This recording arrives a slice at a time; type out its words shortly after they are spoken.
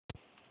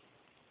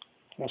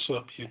What's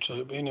up,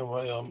 YouTube?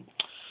 Anyway,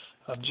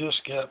 I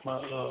just got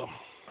my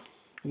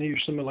new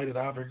simulated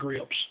ivory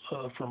grips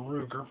from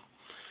Ruger.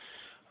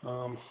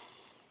 I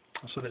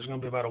said it's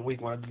going to be about a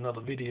week when I did another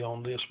video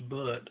on this,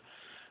 but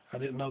I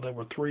didn't know they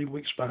were 3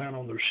 weeks behind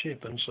on their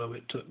shipping, so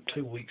it took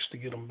 2 weeks to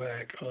get them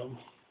back.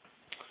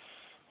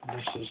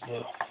 This is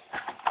the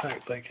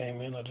pack they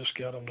came in. I just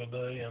got them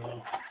today and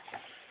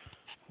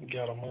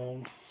got them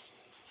on.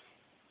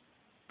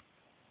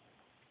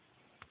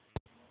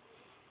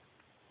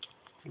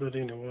 But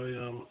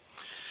anyway,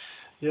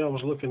 yeah, I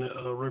was looking at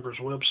Ruger's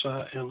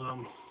website, and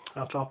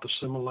I thought the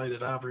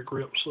simulated ivory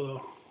grips,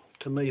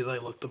 to me, they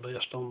look the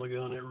best on the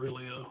gun. It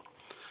really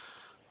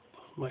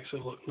makes it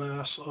look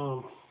nice.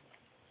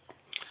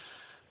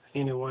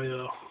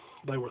 Anyway,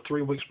 they were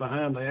 3 weeks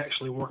behind. They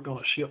actually weren't going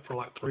to ship for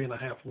like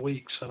 3.5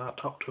 weeks, and I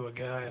talked to a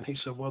guy, and he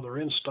said, well, they're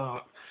in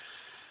stock.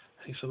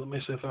 He said, let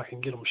me see if I can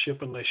get them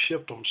shipping. They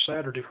shipped them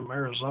Saturday from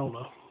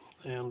Arizona,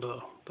 and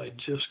they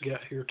just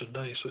got here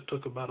today, so it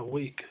took about a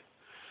week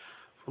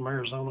from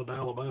Arizona to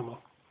Alabama.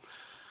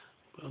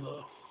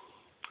 But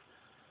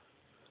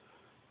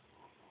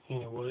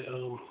anyway,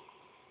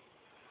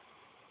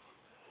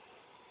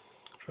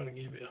 try to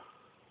give you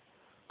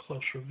a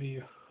closer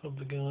view of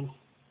the gun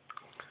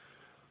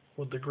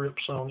with the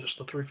grips on. It's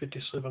the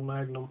 357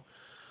 Magnum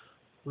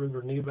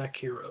Ruger New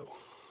Vaquero.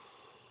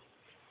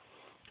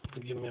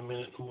 Give me a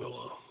minute and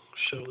we'll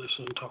show this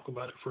and talk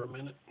about it for a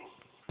minute.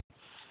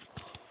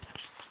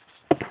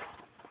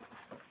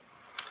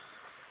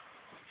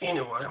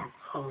 Anyway,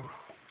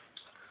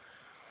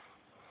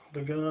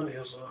 the gun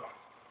is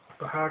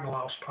the high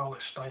gloss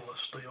polished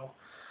stainless steel.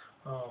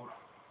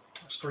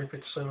 It's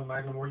 357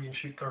 Magnum, where you can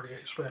shoot 38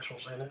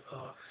 specials in it.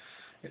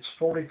 It's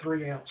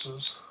 43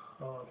 ounces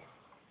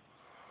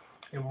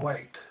in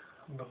weight.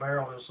 The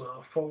barrel is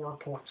a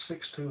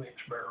 4.62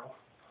 inch barrel.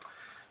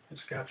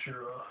 It's got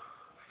your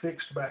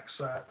fixed back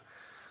sight,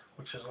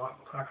 which is like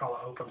I call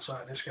it open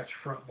sight. It's got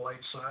your front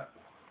blade sight.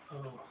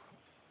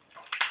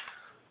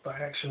 The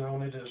action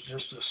on it is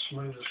just as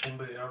smooth as can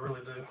be. I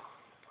really do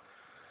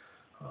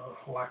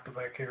like the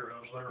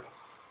Vaqueros. They're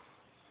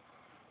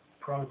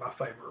probably my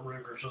favorite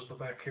Rugers is the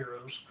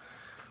Vaqueros.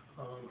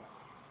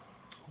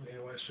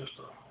 Anyway, it's just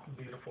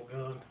a beautiful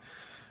gun,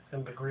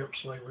 and the grips,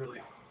 they really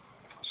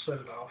set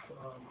it off,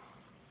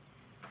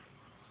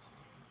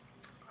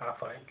 I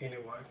think,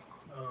 anyway.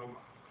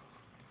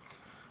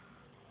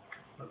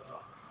 But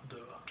I'll do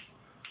a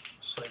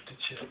safety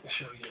check and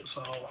show you it's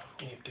all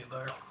empty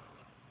there.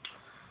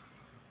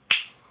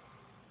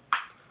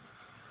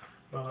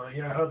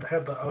 Yeah, I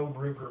had the old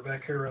Ruger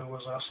Vaquero,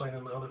 as I was saying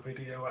in the other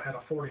video. I had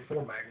a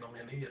 44 Magnum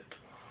in it,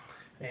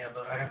 and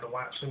I had the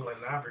white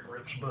simulated ivory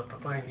grips. But the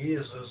thing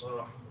is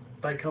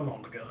they come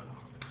on the gun,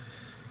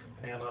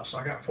 and so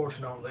I got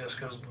fortunate on this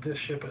because this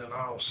shipping and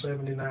all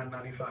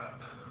 $79.95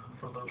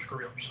 for those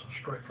grips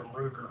straight from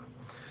Ruger.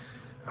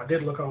 I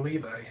did look on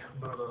eBay,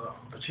 but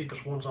the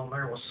cheapest ones on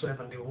there was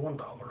 $71,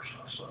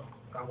 so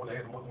I went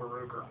ahead and went with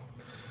Ruger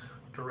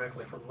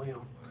directly from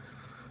them.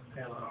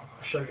 And I'll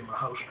show you my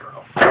holster.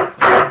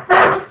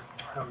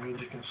 How good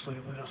you can see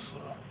this.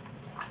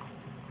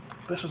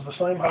 This is the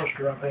same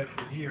holster I've had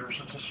for years.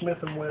 It's a Smith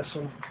 &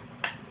 Wesson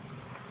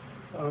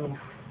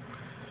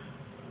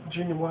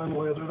genuine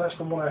leather. That's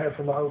the one I had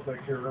from the old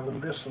Vaquero,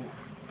 and this one,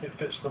 it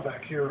fits the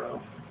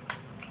Vaquero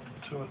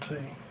to a T.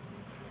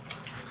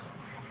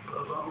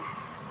 But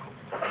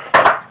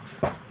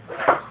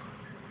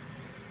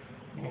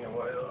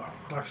anyway,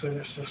 like I said,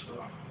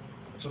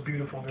 it's a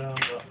beautiful gun.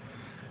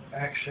 The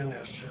action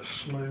is just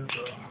smooth.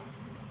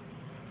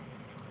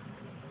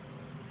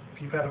 If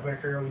you've had a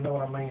Vaquero, you know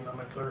what I mean. I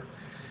mean,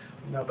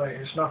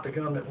 it's not the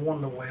gun that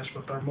won the West,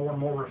 but they're more and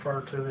more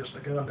referred to as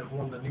the gun that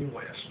won the New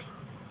West.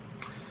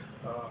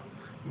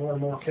 More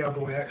and more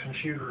cowboy action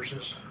shooters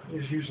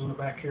is using the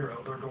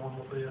Vaquero. They're going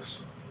with this.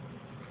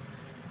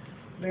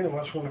 But anyway,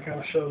 I just want to kind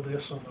of show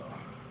this and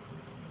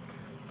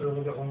do a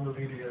little bit longer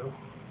video.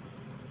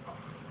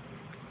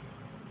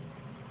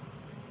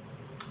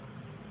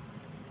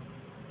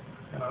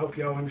 And I hope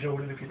y'all enjoyed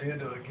it. If you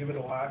did, give it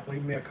a like,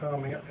 leave me a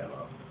comment, and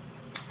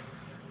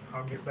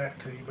I'll get back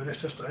to you. But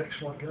it's just an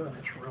excellent gun.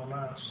 It's real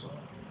nice.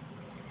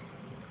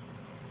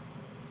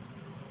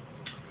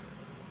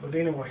 But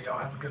anyway, y'all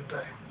have a good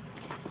day.